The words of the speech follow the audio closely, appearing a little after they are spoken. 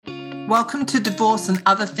Welcome to Divorce and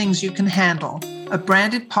Other Things You Can Handle, a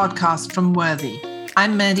branded podcast from Worthy.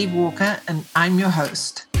 I'm Mandy Walker, and I'm your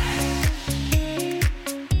host.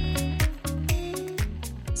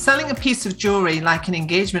 Selling a piece of jewelry like an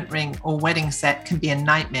engagement ring or wedding set can be a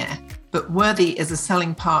nightmare, but Worthy is a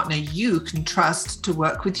selling partner you can trust to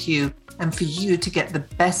work with you and for you to get the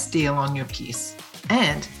best deal on your piece.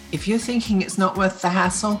 And if you're thinking it's not worth the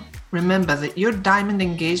hassle, remember that your diamond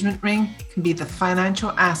engagement ring can be the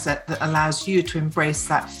financial asset that allows you to embrace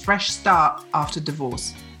that fresh start after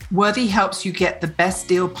divorce. Worthy helps you get the best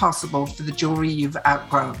deal possible for the jewelry you've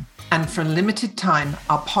outgrown. And for a limited time,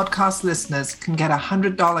 our podcast listeners can get a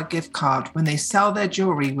 $100 gift card when they sell their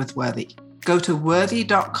jewelry with Worthy. Go to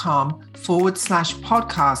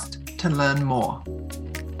worthy.com/podcast to learn more.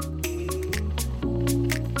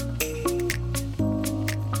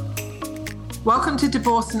 Welcome to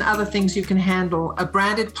Divorce and Other Things You Can Handle, a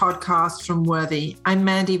branded podcast from Worthy. I'm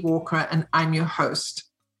Mandy Walker, and I'm your host.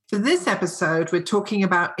 For this episode, we're talking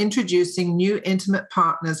about introducing new intimate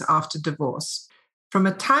partners after divorce. From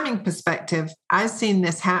a timing perspective, I've seen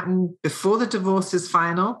this happen before the divorce is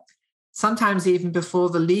final, sometimes even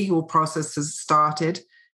before the legal process has started,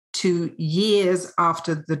 to years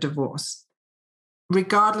after the divorce.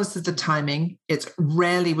 Regardless of the timing, it's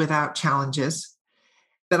rarely without challenges.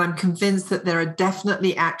 But I'm convinced that there are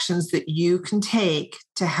definitely actions that you can take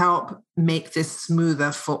to help make this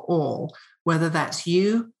smoother for all, whether that's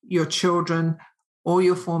you, your children, or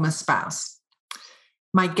your former spouse.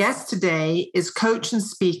 My guest today is coach and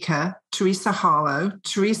speaker, Teresa Harlow.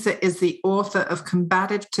 Teresa is the author of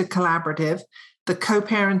Combative to Collaborative, The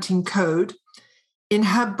Co-Parenting Code. In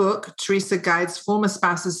her book, Teresa guides former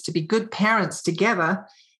spouses to be good parents together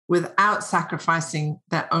without sacrificing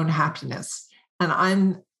their own happiness. And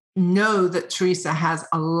I know that Teresa has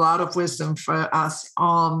a lot of wisdom for us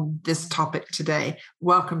on this topic today.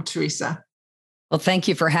 Welcome, Teresa. Well, thank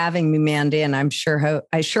you for having me, Mandy. And I sure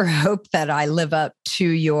hope that I live up to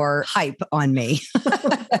your hype on me.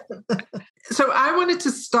 So I wanted to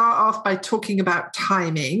start off by talking about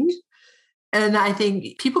timing. And I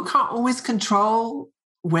think people can't always control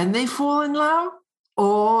when they fall in love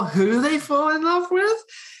or who they fall in love with.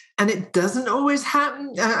 And it doesn't always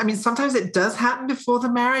happen. I mean, sometimes it does happen before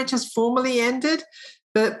the marriage has formally ended,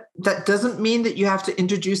 but that doesn't mean that you have to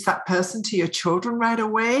introduce that person to your children right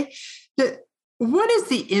away. But what is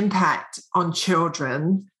the impact on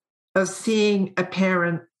children of seeing a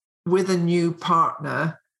parent with a new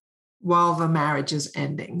partner while the marriage is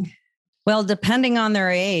ending? Well, depending on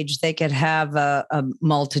their age, they could have a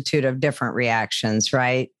multitude of different reactions,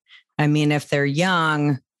 right? I mean, if they're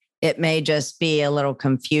young, it may just be a little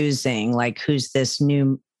confusing, like who's this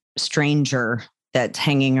new stranger that's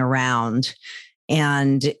hanging around?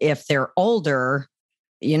 And if they're older,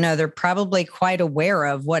 they're probably quite aware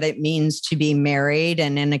of what it means to be married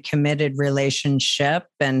and in a committed relationship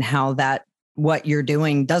and how what you're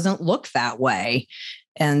doing doesn't look that way.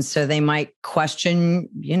 And so they might question,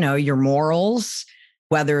 your morals,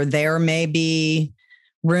 whether there may be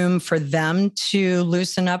room for them to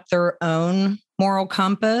loosen up their own moral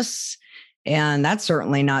compass. And that's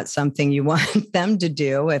certainly not something you want them to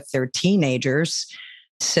do if they're teenagers.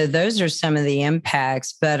 So those are some of the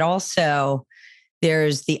impacts. But also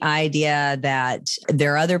there's the idea that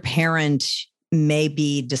their other parent may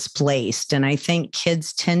be displaced. And I think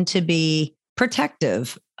kids tend to be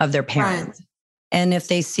protective of their parents. Right. And if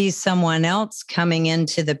they see someone else coming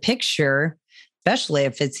into the picture, especially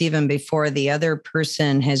if it's even before the other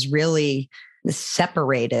person has really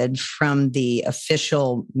separated from the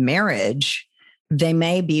official marriage, they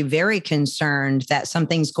may be very concerned that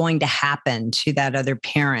something's going to happen to that other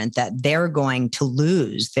parent, that they're going to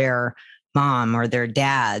lose their mom or their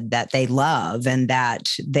dad that they love and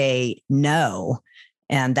that they know,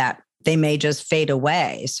 and that they may just fade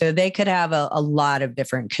away. So they could have a lot of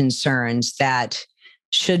different concerns that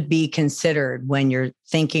should be considered when you're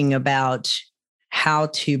thinking about how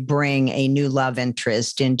to bring a new love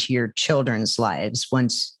interest into your children's lives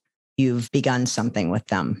once you've begun something with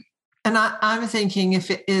them. And I'm thinking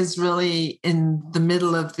if it is really in the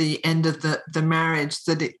middle of the end of the marriage,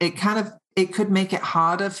 that it could make it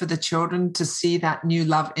harder for the children to see that new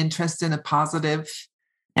love interest in a positive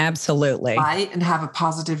absolutely light and have a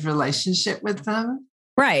positive relationship with them.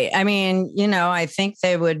 Right. I mean, I think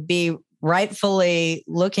they would be rightfully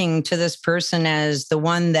looking to this person as the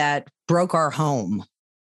one that broke our home,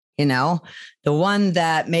 the one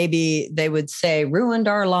that maybe they would say ruined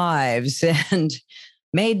our lives and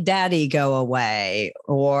made daddy go away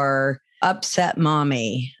or upset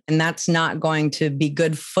mommy. And that's not going to be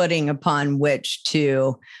good footing upon which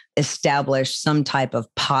to establish some type of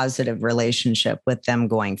positive relationship with them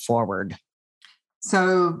going forward.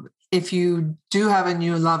 So if you do have a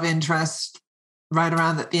new love interest right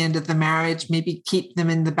around at the end of the marriage, maybe keep them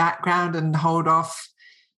in the background and hold off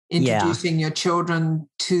introducing your children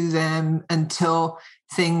to them until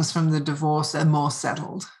things from the divorce are more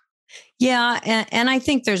settled. Yeah. And I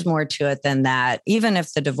think there's more to it than that. Even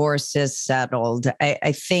if the divorce is settled,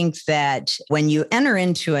 I think that when you enter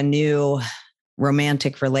into a new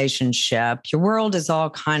romantic relationship, your world is all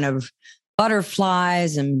kind of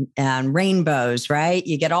butterflies and rainbows, right?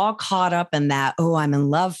 You get all caught up in that, oh, I'm in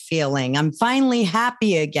love feeling. I'm finally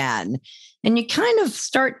happy again. And you kind of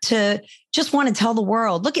start to just want to tell the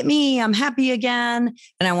world, look at me, I'm happy again.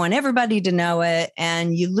 And I want everybody to know it.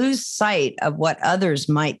 And you lose sight of what others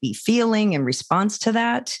might be feeling in response to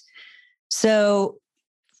that. So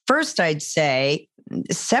first, I'd say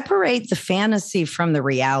separate the fantasy from the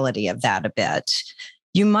reality of that a bit.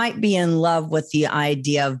 You might be in love with the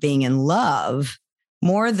idea of being in love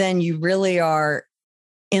more than you really are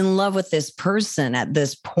in love with this person at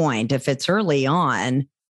this point. If it's early on,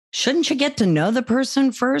 shouldn't you get to know the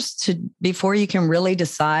person first before you can really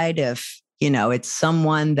decide if, it's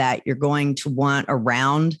someone that you're going to want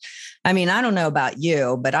around? I mean, I don't know about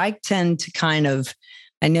you, but I tend to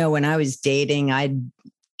I know when I was dating, I'd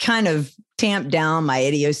kind of tamp down my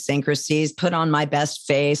idiosyncrasies, put on my best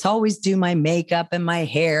face, always do my makeup and my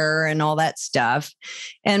hair and all that stuff,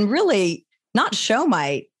 and really not show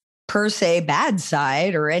my per se bad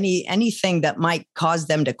side or anything that might cause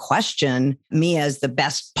them to question me as the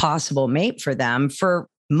best possible mate for them for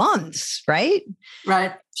months, right?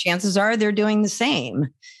 Right. Chances are they're doing the same.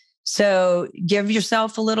 So give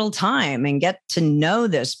yourself a little time and get to know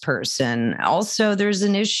this person. Also, there's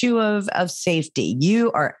an issue of safety.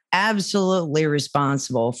 You are absolutely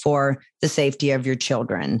responsible for the safety of your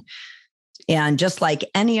children. And just like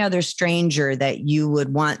any other stranger that you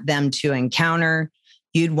would want them to encounter,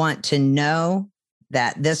 you'd want to know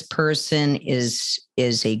that this person is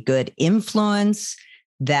a good influence,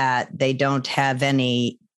 that they don't have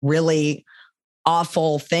any really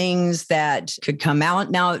awful things that could come out.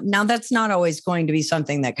 Now that's not always going to be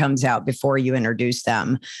something that comes out before you introduce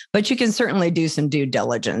them, but you can certainly do some due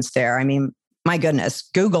diligence there. I mean, my goodness,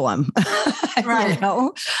 Google them, right.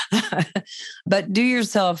 But do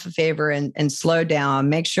yourself a favor and slow down.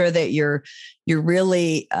 Make sure that you're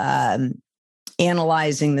really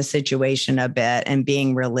analyzing the situation a bit and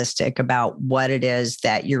being realistic about what it is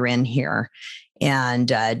that you're in here. And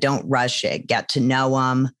don't rush it. Get to know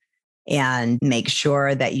them and make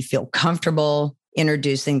sure that you feel comfortable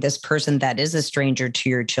introducing this person that is a stranger to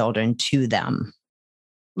your children to them.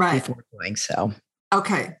 Right. Before doing so.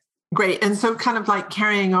 Okay, great. And so kind of like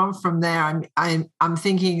carrying on from there, I'm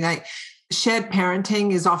thinking like shared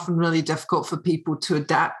parenting is often really difficult for people to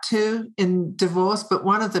adapt to in divorce. But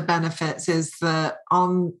one of the benefits is that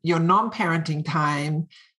on your non-parenting time,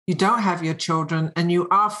 you don't have your children and you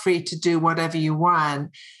are free to do whatever you want.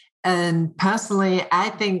 And personally, I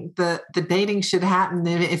think that the dating should happen.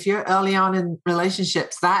 If you're early on in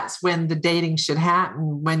relationships, that's when the dating should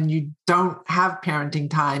happen, when you don't have parenting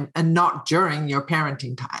time and not during your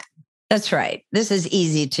parenting time. That's right. This is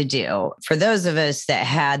easy to do. For those of us that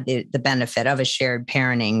had the benefit of a shared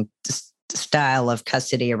parenting style of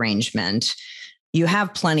custody arrangement, you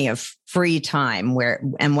have plenty of free time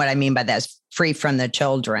and what I mean by that is free from the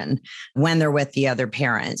children when they're with the other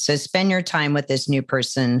parent. So spend your time with this new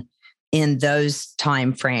person in those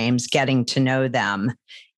time frames, getting to know them.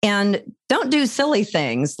 And don't do silly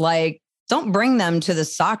things like don't bring them to the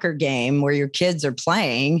soccer game where your kids are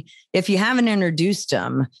playing if you haven't introduced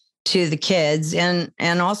them to the kids and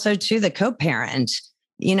also to the co-parent.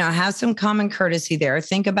 Have some common courtesy there.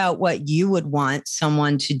 Think about what you would want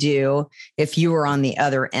someone to do if you were on the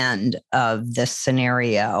other end of this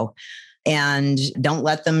scenario. And don't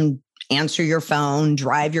let them answer your phone,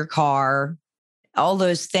 drive your car, all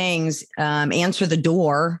those things, answer the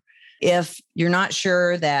door. If you're not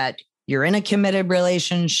sure that you're in a committed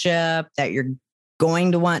relationship, that you're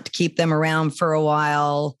going to want to keep them around for a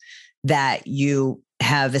while, that you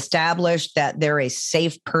have established that they're a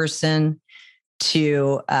safe person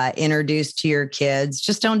to introduce to your kids,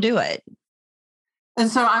 just don't do it. And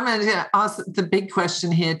so I'm going to ask the big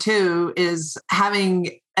question here too, is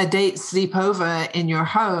having a date sleepover in your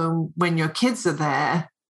home when your kids are there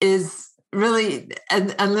is really,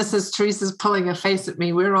 and unless as Teresa's pulling a face at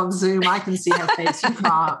me, we're on Zoom, I can see her face, you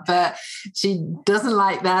can't, but she doesn't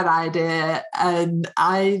like that idea. And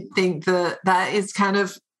I think that is kind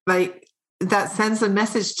of like, that sends a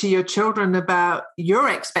message to your children about your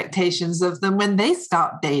expectations of them when they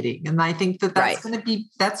start dating. And I think that's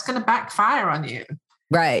going to backfire on you.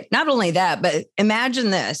 Right. Not only that, but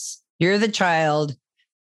imagine this. You're the child.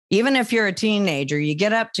 Even if you're a teenager, you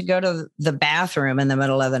get up to go to the bathroom in the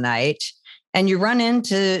middle of the night and you run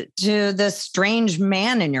into this strange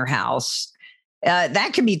man in your house.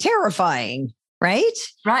 That could be terrifying, right?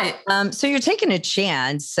 Right. So you're taking a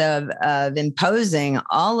chance of imposing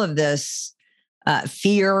all of this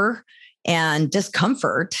fear and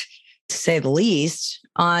discomfort, to say the least,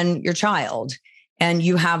 on your child. And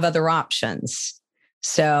you have other options.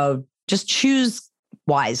 So just choose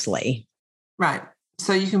wisely. Right.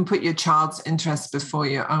 So you can put your child's interests before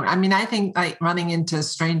your own. I mean, I think like running into a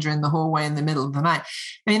stranger in the hallway in the middle of the night,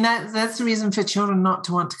 I mean, that's the reason for children not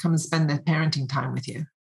to want to come and spend their parenting time with you.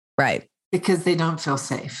 Right. Because they don't feel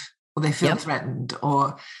safe or they feel threatened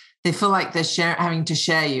or they feel like they're having to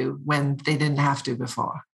share you when they didn't have to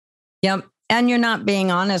before. Yep. And you're not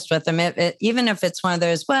being honest with them. Even if it's one of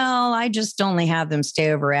those, well, I just only have them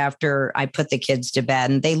stay over after I put the kids to bed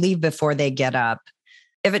and they leave before they get up.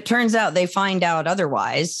 If it turns out they find out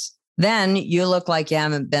otherwise, then you look like you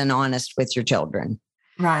haven't been honest with your children.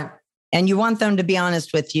 Right. And you want them to be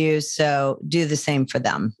honest with you. So do the same for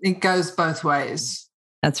them. It goes both ways.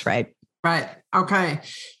 That's right. Right. Okay.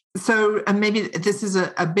 So, and maybe this is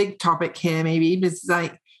a big topic here, maybe, but it's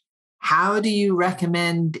like, how do you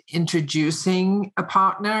recommend introducing a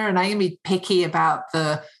partner? And I can be picky about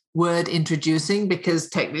the word introducing because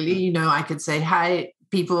technically, I could say, hi,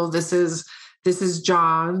 people, this is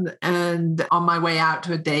John, and on my way out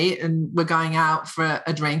to a date, and we're going out for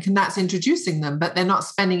a drink, and that's introducing them, but they're not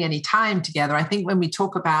spending any time together. I think when we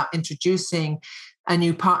talk about introducing a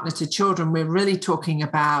new partner to children, we're really talking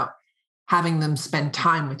about having them spend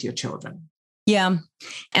time with your children. Yeah.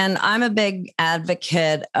 And I'm a big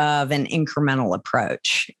advocate of an incremental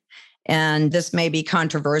approach. And this may be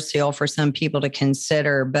controversial for some people to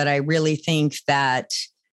consider, but I really think that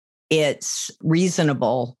it's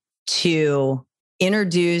reasonable to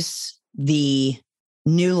introduce the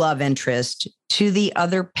new love interest to the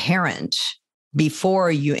other parent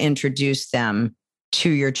before you introduce them to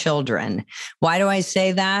your children. Why do I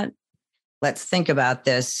say that? Let's think about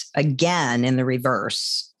this again in the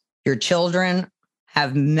reverse. Your children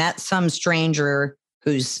have met some stranger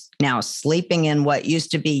who's now sleeping in what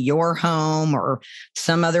used to be your home or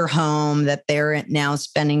some other home that they're now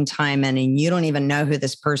spending time in, and you don't even know who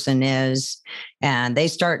this person is. And they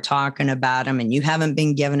start talking about them, and you haven't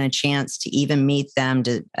been given a chance to even meet them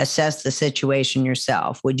to assess the situation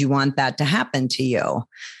yourself. Would you want that to happen to you?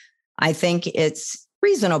 I think it's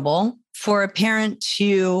reasonable for a parent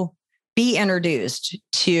to be introduced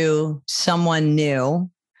to someone new,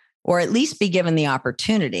 or at least be given the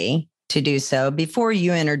opportunity to do so before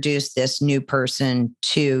you introduce this new person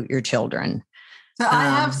to your children. So I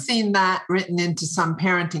have seen that written into some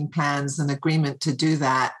parenting plans, an agreement to do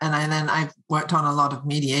that. And then I've worked on a lot of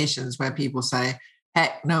mediations where people say,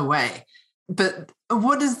 heck, no way. But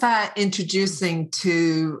what does that introducing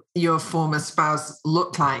to your former spouse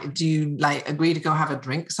look like? Do you agree to go have a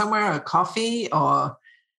drink somewhere, or coffee, or?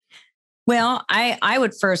 Well, I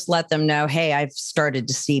would first let them know, hey, I've started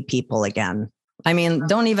to see people again. I mean,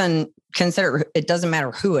 don't even consider, it doesn't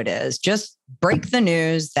matter who it is. Just break the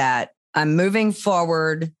news that I'm moving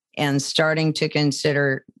forward and starting to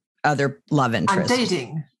consider other love interests. I'm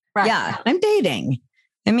dating. Right. Yeah, I'm dating.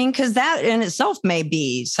 I mean, because that in itself may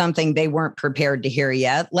be something they weren't prepared to hear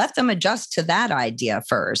yet. Let them adjust to that idea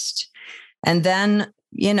first. And then,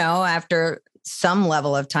 after some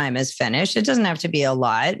level of time is finished, it doesn't have to be a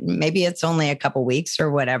lot. Maybe it's only a couple weeks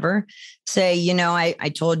or whatever. Say, I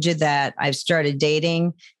told you that I've started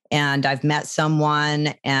dating and I've met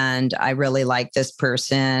someone and I really like this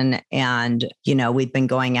person. And, we've been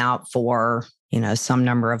going out for, some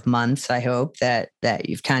number of months. I hope that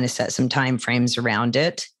you've kind of set some time frames around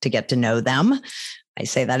it to get to know them. I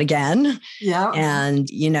say that again. Yeah. And,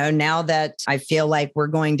 now that I feel like we're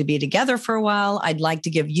going to be together for a while, I'd like to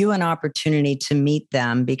give you an opportunity to meet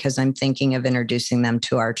them because I'm thinking of introducing them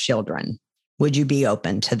to our children. Would you be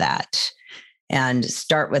open to that? And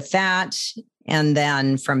start with that. And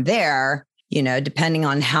then from there, depending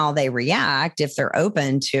on how they react, if they're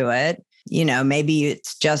open to it, maybe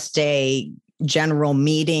it's just a general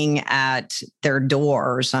meeting at their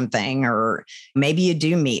door or something, or maybe you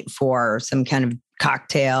do meet for some kind of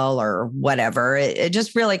cocktail or whatever. It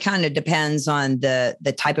just really kind of depends on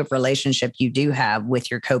the type of relationship you do have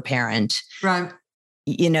with your co-parent. Right.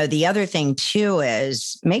 The other thing too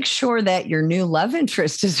is make sure that your new love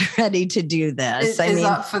interest is ready to do this. Is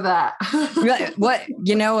up for that.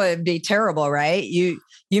 It'd be terrible, right? You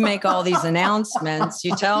make all these announcements,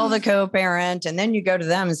 you tell the co-parent, and then you go to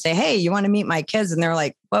them and say, hey, you want to meet my kids? And they're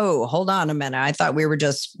like, whoa, hold on a minute. I thought we were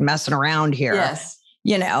just messing around here. Yes.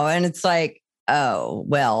 And it's like, oh,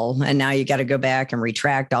 well, and now you got to go back and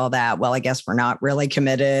retract all that. Well, I guess we're not really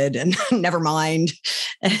committed and never mind.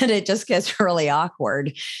 And it just gets really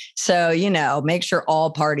awkward. So, make sure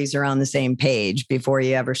all parties are on the same page before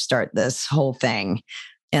you ever start this whole thing.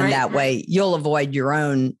 And that way you'll avoid your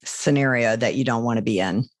own scenario that you don't want to be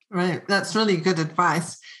in. Right. That's really good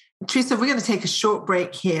advice. Teresa, we're going to take a short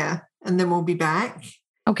break here and then we'll be back.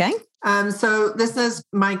 Okay. So listeners,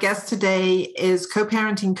 my guest today is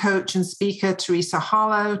co-parenting coach and speaker, Teresa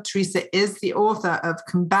Harlow. Teresa is the author of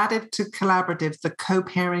Combative to Collaborative, the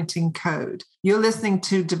Co-Parenting Code. You're listening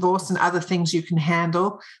to Divorce and Other Things You Can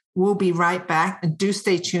Handle. We'll be right back, and do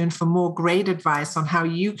stay tuned for more great advice on how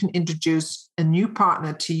you can introduce a new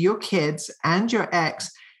partner to your kids and your ex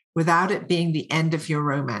without it being the end of your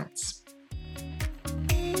romance.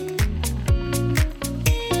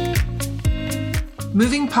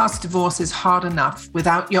 Moving past divorce is hard enough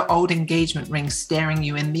without your old engagement ring staring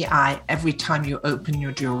you in the eye every time you open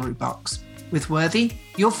your jewelry box. With Worthy,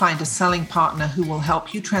 you'll find a selling partner who will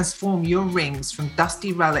help you transform your rings from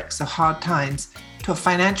dusty relics of hard times to a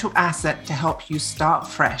financial asset to help you start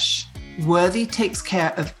fresh. Worthy takes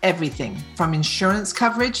care of everything from insurance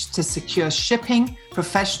coverage to secure shipping,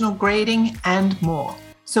 professional grading, and more.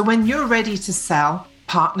 So when you're ready to sell,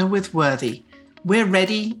 partner with Worthy. We're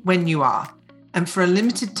ready when you are. And for a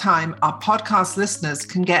limited time, our podcast listeners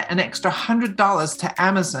can get an extra $100 to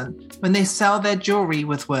Amazon when they sell their jewelry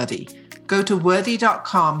with Worthy. Go to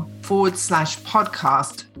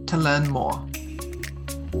worthy.com/podcast to learn more.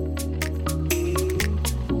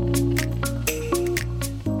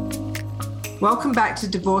 Welcome back to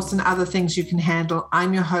Divorce and Other Things You Can Handle.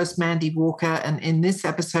 I'm your host, Mandy Walker. And in this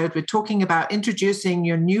episode, we're talking about introducing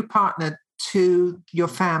your new partner to your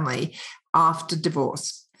family after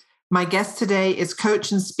divorce. My guest today is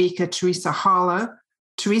coach and speaker, Teresa Harlow.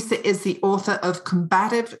 Teresa is the author of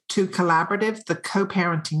Combative to Collaborative, the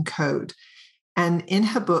Co-Parenting Code. And in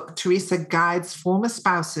her book, Teresa guides former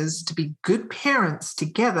spouses to be good parents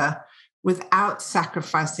together without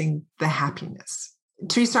sacrificing their happiness.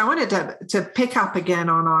 Teresa, I wanted to pick up again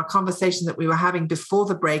on our conversation that we were having before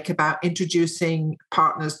the break about introducing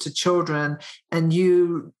partners to children. And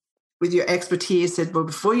you, with your expertise, said, well,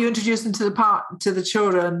 before you introduce them to the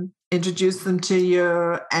children, introduce them to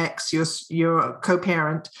your ex, your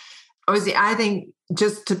co-parent. Obviously, I think,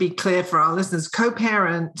 just to be clear for our listeners,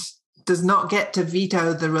 co-parent does not get to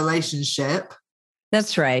veto the relationship.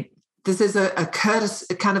 That's right. This is a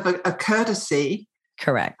courtesy.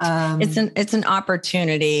 Correct. It's an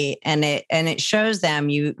opportunity, and it shows them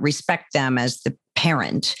you respect them as the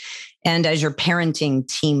parent and as your parenting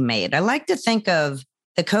teammate. I like to think of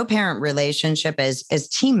the co-parent relationship as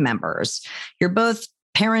team members. You're both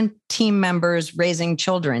parent team members raising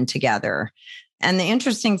children together. And the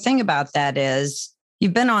interesting thing about that is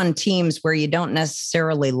you've been on teams where you don't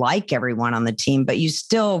necessarily like everyone on the team, but you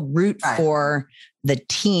still root for the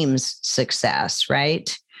team's success,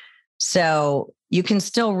 right? So you can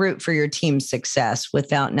still root for your team's success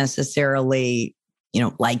without necessarily,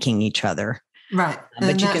 liking each other. Right.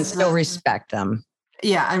 But you can still respect them.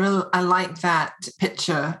 Yeah, I like that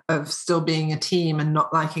picture of still being a team and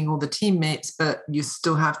not liking all the teammates, but you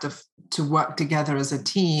still have to work together as a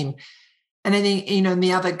team. And I think, and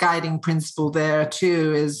the other guiding principle there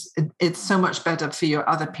too is it's so much better for your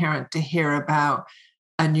other parent to hear about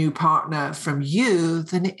a new partner from you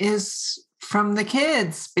than it is from the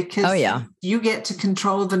kids, because you get to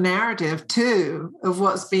control the narrative too of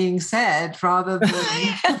what's being said rather than...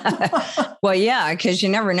 Well, yeah, because you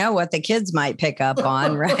never know what the kids might pick up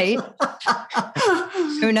on, right?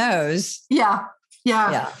 Who knows? Yeah.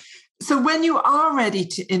 So when you are ready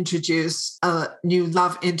to introduce a new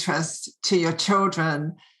love interest to your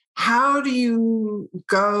children, how do you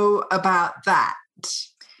go about that?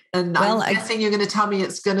 And I'm guessing you're going to tell me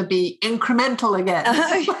it's going to be incremental again.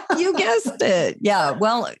 You guessed it. Yeah.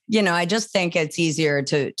 Well, I just think it's easier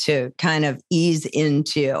to kind of ease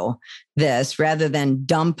into this rather than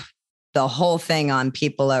dump the whole thing on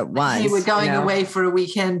people at once. Hey, we're going away for a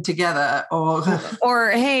weekend together,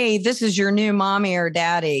 or hey, this is your new mommy or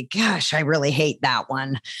daddy. Gosh, I really hate that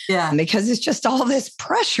one. Yeah. Because it's just all this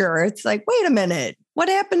pressure. It's like, wait a minute, what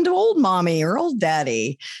happened to old mommy or old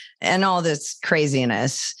daddy? And all this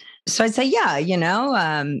craziness. So I'd say,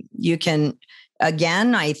 you can,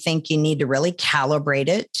 again, I think you need to really calibrate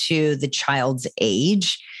it to the child's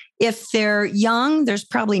age. If they're young, there's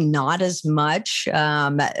probably not as much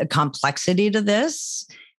complexity to this.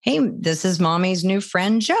 Hey, this is mommy's new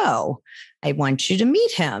friend, Joe. I want you to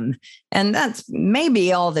meet him. And that's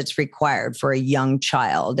maybe all that's required for a young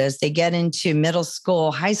child. As they get into middle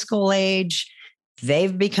school, high school age,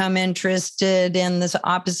 they've become interested in this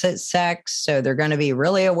opposite sex. So they're going to be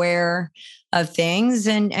really aware of things.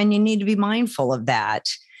 And you need to be mindful of that.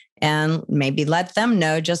 And maybe let them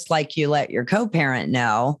know, just like you let your co-parent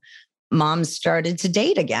know, Mom started to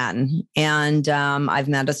date again. And I've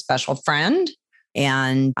met a special friend,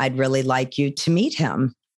 and I'd really like you to meet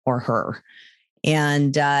him or her.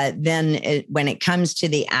 And then when it comes to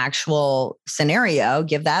the actual scenario,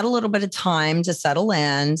 give that a little bit of time to settle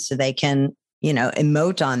in so they can,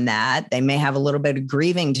 emote on that. They may have a little bit of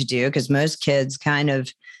grieving to do, because most kids kind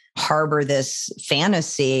of harbor this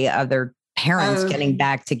fantasy of their parents getting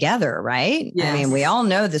back together, right? Yes. I mean, we all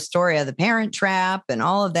know the story of the Parent Trap and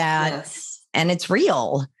all of that, yes. and it's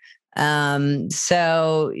real.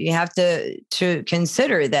 So you have to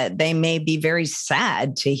consider that they may be very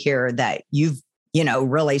sad to hear that you've,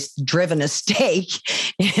 really driven a stake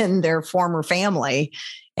in their former family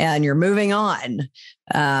and you're moving on,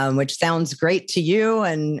 which sounds great to you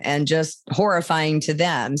and just horrifying to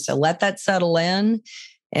them. So let that settle in.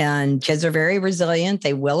 And kids are very resilient.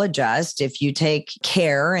 They will adjust if you take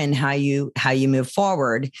care in how you move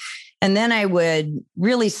forward. And then I would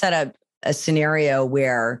really set up a scenario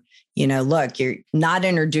where, look, you're not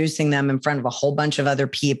introducing them in front of a whole bunch of other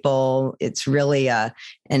people. It's really an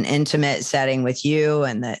intimate setting with you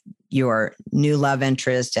and your new love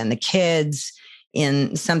interest and the kids,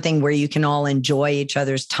 in something where you can all enjoy each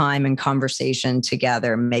other's time and conversation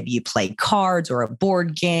together. Maybe you play cards or a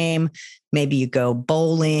board game. Maybe you go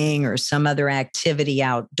bowling or some other activity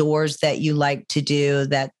outdoors that you like to do,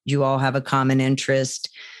 that you all have a common interest,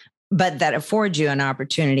 but that affords you an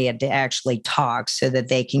opportunity to actually talk so that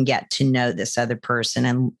they can get to know this other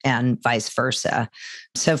person and vice versa.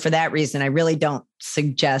 So for that reason, I really don't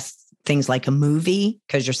suggest things like a movie,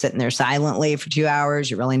 because you're sitting there silently for 2 hours.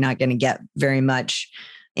 You're really not going to get very much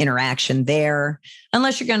interaction there,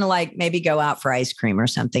 unless you're going to maybe go out for ice cream or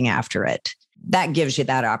something after it. That gives you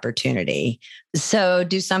that opportunity. So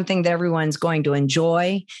do something that everyone's going to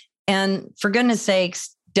enjoy. And for goodness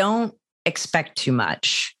sakes, don't expect too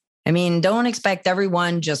much. I mean, don't expect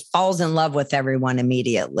everyone just falls in love with everyone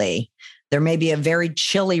immediately. There may be a very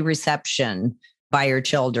chilly reception by your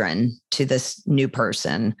children to this new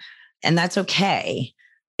person, and that's okay.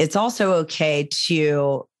 It's also okay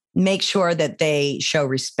to make sure that they show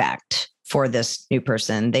respect for this new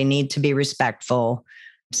person. They need to be respectful,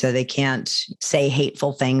 so they can't say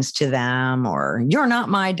hateful things to them, or you're not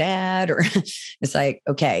my dad, or it's like,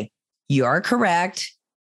 okay, you are correct.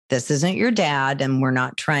 This isn't your dad, and we're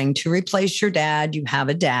not trying to replace your dad. You have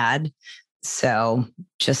a dad. So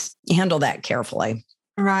just handle that carefully.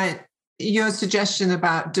 Right. Your suggestion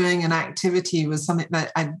about doing an activity was something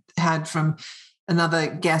that I had from another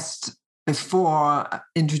guest before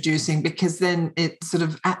introducing, because then it sort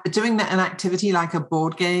of doing an activity like a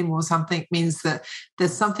board game or something means that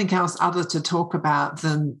there's something else other to talk about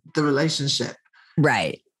than the relationship.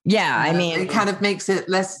 Right. Yeah. I mean, it kind of makes it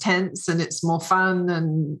less tense and it's more fun.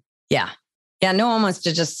 And yeah. No one wants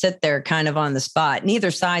to just sit there kind of on the spot.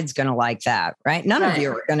 Neither side's going to like that, right? None of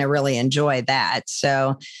you are going to really enjoy that.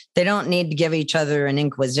 So they don't need to give each other an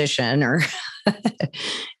inquisition or.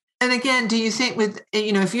 And again, do you think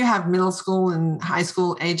if you have middle school and high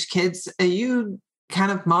school age kids, are you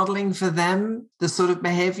kind of modeling for them the sort of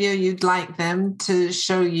behavior you'd like them to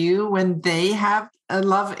show you when they have a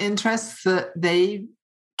love interest that they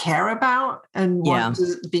care about and want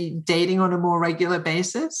to be dating on a more regular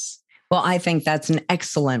basis? Well, I think that's an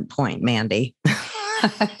excellent point, Mandy.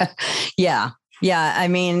 Yeah. I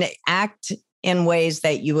mean, act in ways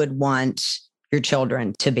that you would want your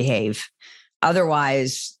children to behave.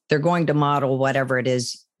 Otherwise, they're going to model whatever it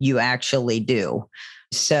is you actually do.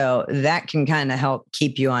 So that can kind of help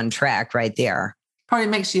keep you on track right there. Probably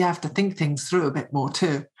makes you have to think things through a bit more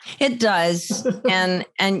too. It does. and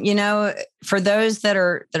for those that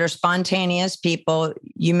are spontaneous people,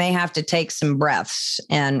 you may have to take some breaths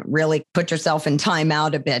and really put yourself in time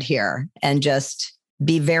out a bit here and just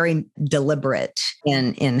be very deliberate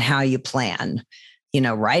in how you plan.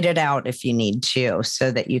 Write it out if you need to,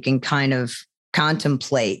 so that you can kind of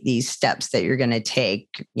contemplate these steps that you're going to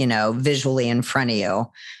take, visually in front of you.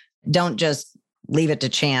 Don't just leave it to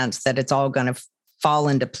chance that it's all going to fall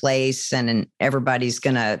into place and everybody's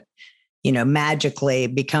going to, magically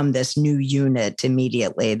become this new unit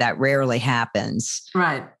immediately. That rarely happens.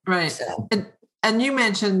 Right. So. And you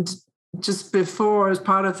mentioned just before, as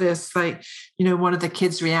part of this, one of the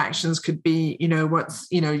kids' reactions could be,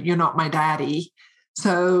 you're not my daddy.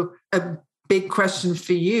 So a big question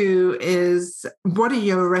for you is, what are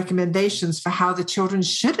your recommendations for how the children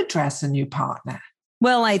should address a new partner?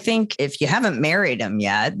 Well, I think if you haven't married them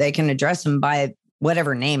yet, they can address them by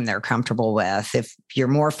whatever name they're comfortable with. If you're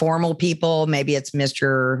more formal people, maybe it's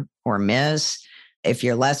Mr. or Miss. If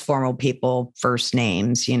you're less formal people, first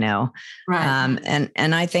names, Right.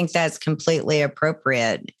 And I think that's completely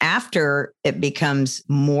appropriate. After it becomes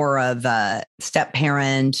more of a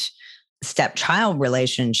step-parent, step-child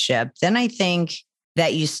relationship, then I think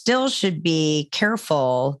that you still should be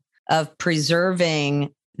careful of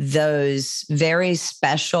preserving those very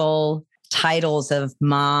special titles of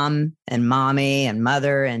mom and mommy and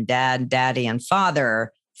mother and dad, daddy and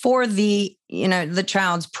father for the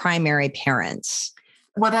child's primary parents.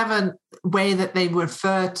 Whatever way that they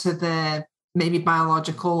refer to their maybe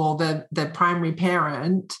biological or their primary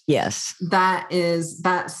parent. Yes.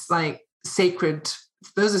 That's like sacred.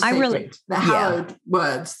 Those are sacred, the hallowed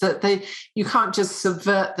words that you can't just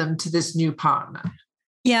subvert them to this new partner.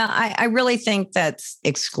 Yeah, I really think that's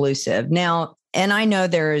exclusive. Now, and I know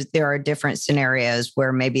there are different scenarios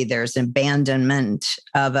where maybe there's abandonment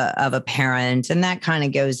of a parent, and that kind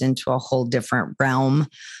of goes into a whole different realm.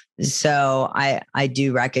 So I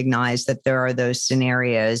do recognize that there are those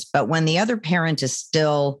scenarios, but when the other parent is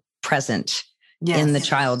still present in the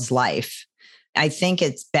child's life, I think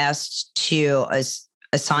it's best to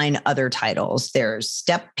assign other titles. There's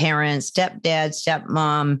step-parent, stepdad,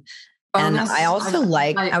 stepmom. And I also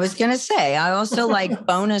I was going to say, I also like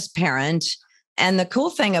bonus parent. And the cool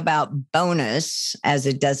thing about bonus as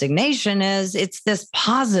a designation is it's this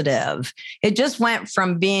positive. It just went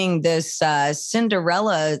from being this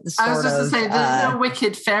Cinderella sort of. I was just to say, there's no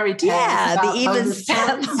wicked fairy tale. Yeah, the even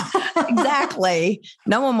steps. Exactly.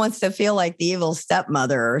 No one wants to feel like the evil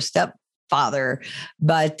stepmother or stepfather.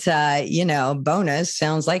 But, bonus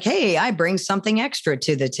sounds like, hey, I bring something extra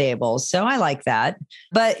to the table. So I like that.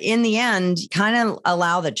 But in the end, kind of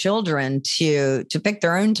allow the children to pick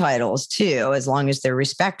their own titles too, as long as they're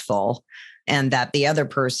respectful and that the other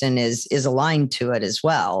person is aligned to it as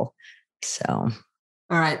well. So. All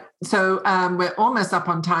right. So we're almost up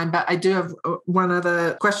on time, but I do have one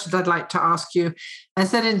other question I'd like to ask you. I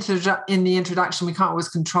said in the introduction, we can't always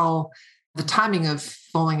control the timing of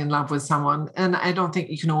falling in love with someone. And I don't think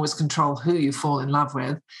you can always control who you fall in love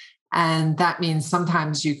with. And that means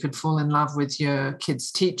sometimes you could fall in love with your kid's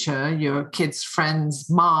teacher, your kid's friend's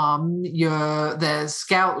mom, their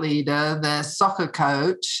scout leader, their soccer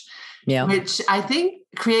coach, which I think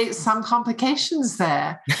creates some complications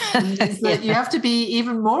there. That you have to be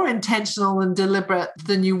even more intentional and deliberate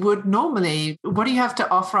than you would normally. What do you have to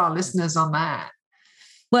offer our listeners on that?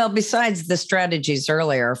 Well, besides the strategies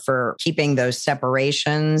earlier for keeping those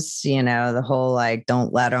separations, the whole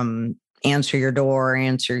don't let them answer your door,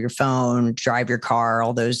 answer your phone, drive your car,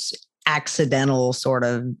 all those accidental sort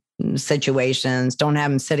of situations. Don't have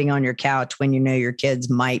them sitting on your couch when your kids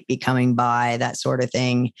might be coming by, that sort of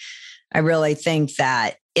thing. I really think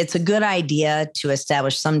that it's a good idea to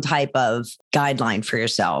establish some type of guideline for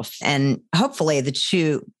yourself. And hopefully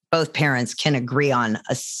both parents can agree on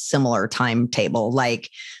a similar timetable. Like,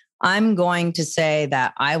 I'm going to say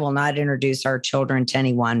that I will not introduce our children to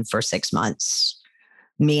anyone for 6 months,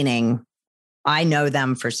 meaning I know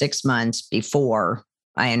them for 6 months before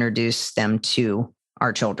I introduce them to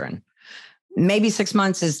our children. Maybe 6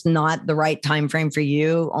 months is not the right time frame for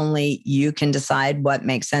you. Only you can decide what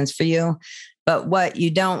makes sense for you. But what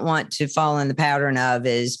you don't want to fall in the pattern of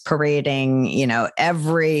is parading,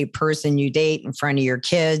 every person you date in front of your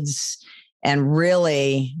kids and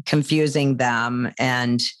really confusing them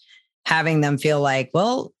and having them feel like,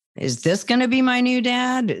 well, is this going to be my new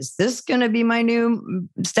dad? Is this going to be my new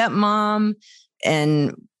stepmom?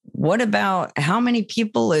 And what about how many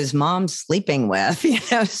people is mom sleeping with,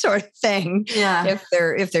 sort of thing. Yeah.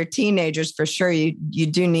 If they're teenagers, for sure, you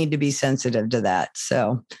do need to be sensitive to that.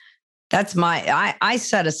 So that's I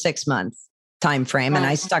set a 6-month time frame and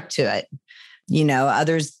I stuck to it.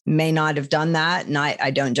 Others may not have done that and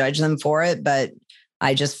I don't judge them for it, but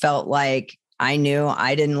I just felt like I knew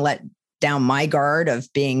I didn't let down my guard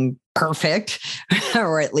of being perfect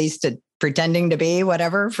or at least pretending to be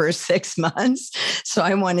whatever for 6 months. So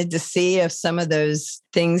I wanted to see if some of those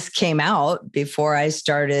things came out before I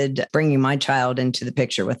started bringing my child into the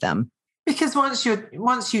picture with them. Because once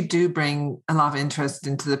you do bring a love interest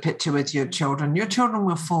into the picture with your children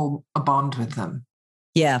will form a bond with them.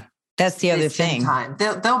 Yeah, that's the other thing.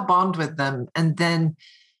 They'll bond with them. And then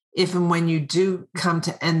if and when you do come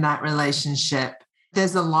to end that relationship,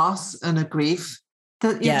 there's a loss and a grief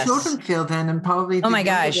that your children feel then, and probably oh my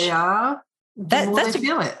gosh, they are, the more they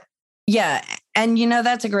feel it. Yeah. And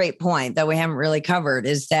that's a great point that we haven't really covered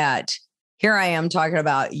is that here I am talking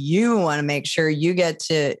about you want to make sure you get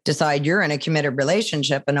to decide you're in a committed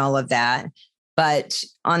relationship and all of that. But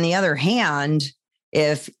on the other hand,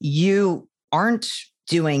 if you aren't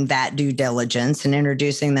doing that due diligence and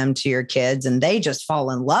introducing them to your kids, and they just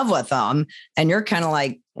fall in love with them. And you're kind of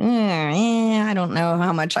like, I don't know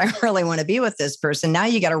how much I really want to be with this person. Now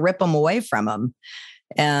you got to rip them away from them.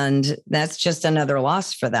 And that's just another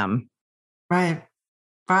loss for them. Right.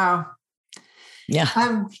 Wow.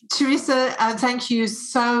 Yeah. Teresa, thank you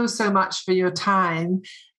so much for your time.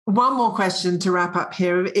 One more question to wrap up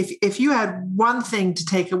here. If you had one thing to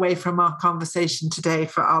take away from our conversation today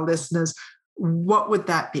for our listeners, what would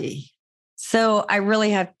that be? So I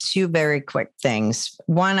really have two very quick things.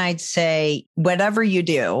 One, I'd say, whatever you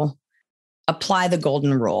do, apply the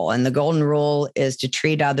golden rule. And the golden rule is to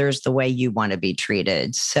treat others the way you want to be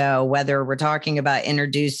treated. So whether we're talking about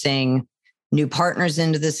introducing new partners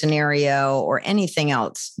into the scenario or anything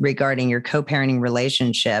else regarding your co-parenting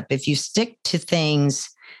relationship, if you stick to things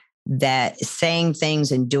saying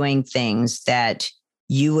things and doing things that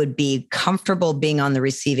you would be comfortable being on the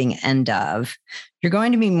receiving end of, you're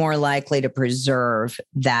going to be more likely to preserve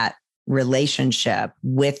that relationship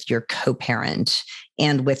with your co-parent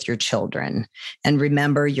and with your children. And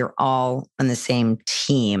remember, you're all on the same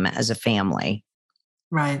team as a family.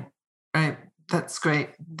 Right. That's great.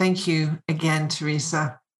 Thank you again,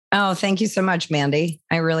 Teresa. Oh, thank you so much, Mandy.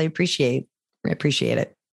 I really appreciate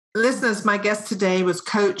it. Listeners, my guest today was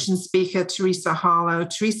coach and speaker Teresa Harlow.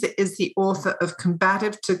 Teresa is the author of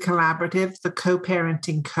Combative to Collaborative, the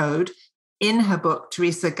Co-Parenting Code. In her book,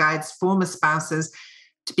 Teresa guides former spouses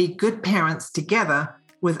to be good parents together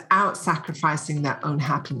without sacrificing their own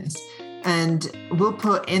happiness. And we'll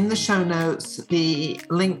put in the show notes the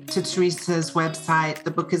link to Teresa's website.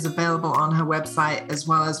 The book is available on her website as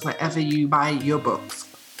well as wherever you buy your books.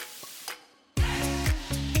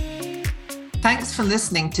 Thanks for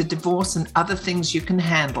listening to Divorce and Other Things You Can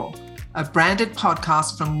Handle, a branded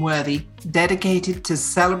podcast from Worthy dedicated to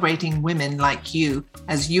celebrating women like you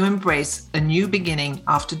as you embrace a new beginning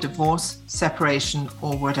after divorce, separation,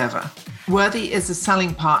 or whatever. Worthy is a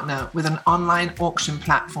selling partner with an online auction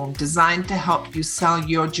platform designed to help you sell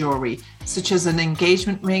your jewelry, such as an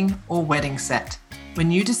engagement ring or wedding set. When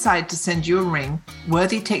you decide to send your ring,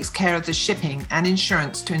 Worthy takes care of the shipping and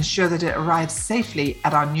insurance to ensure that it arrives safely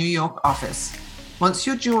at our New York office. Once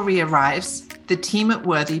your jewelry arrives, the team at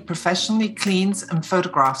Worthy professionally cleans and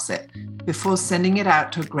photographs it before sending it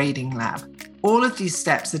out to a grading lab. All of these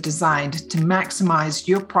steps are designed to maximize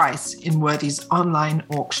your price in Worthy's online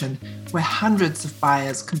auction, where hundreds of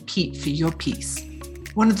buyers compete for your piece.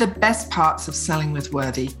 One of the best parts of selling with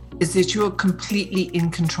Worthy is that you are completely in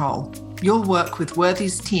control. You'll work with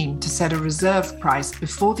Worthy's team to set a reserve price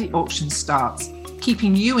before the auction starts,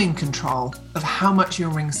 keeping you in control of how much your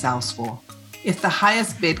ring sells for. If the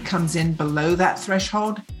highest bid comes in below that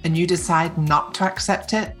threshold and you decide not to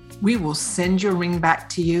accept it, we will send your ring back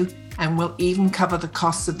to you and we'll even cover the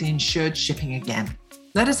costs of the insured shipping again.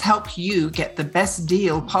 Let us help you get the best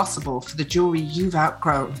deal possible for the jewelry you've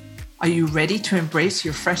outgrown. Are you ready to embrace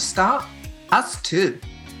your fresh start? Us too.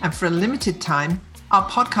 And for a limited time, our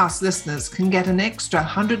podcast listeners can get an extra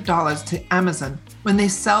 $100 to Amazon when they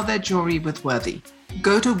sell their jewelry with Worthy.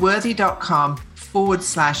 Go to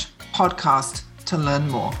worthy.com/podcast to learn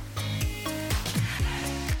more.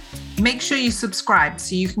 Make sure you subscribe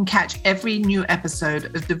so you can catch every new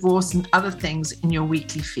episode of Divorce and Other Things in your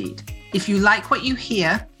weekly feed. If you like what you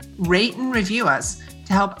hear, rate and review us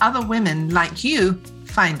to help other women like you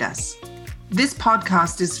find us. This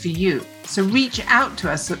podcast is for you, so reach out to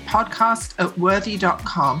us at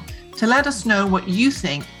podcast@worthy.com to let us know what you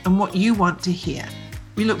think and what you want to hear.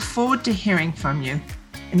 We look forward to hearing from you.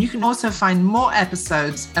 And you can also find more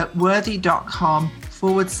episodes at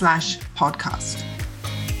worthy.com/podcast.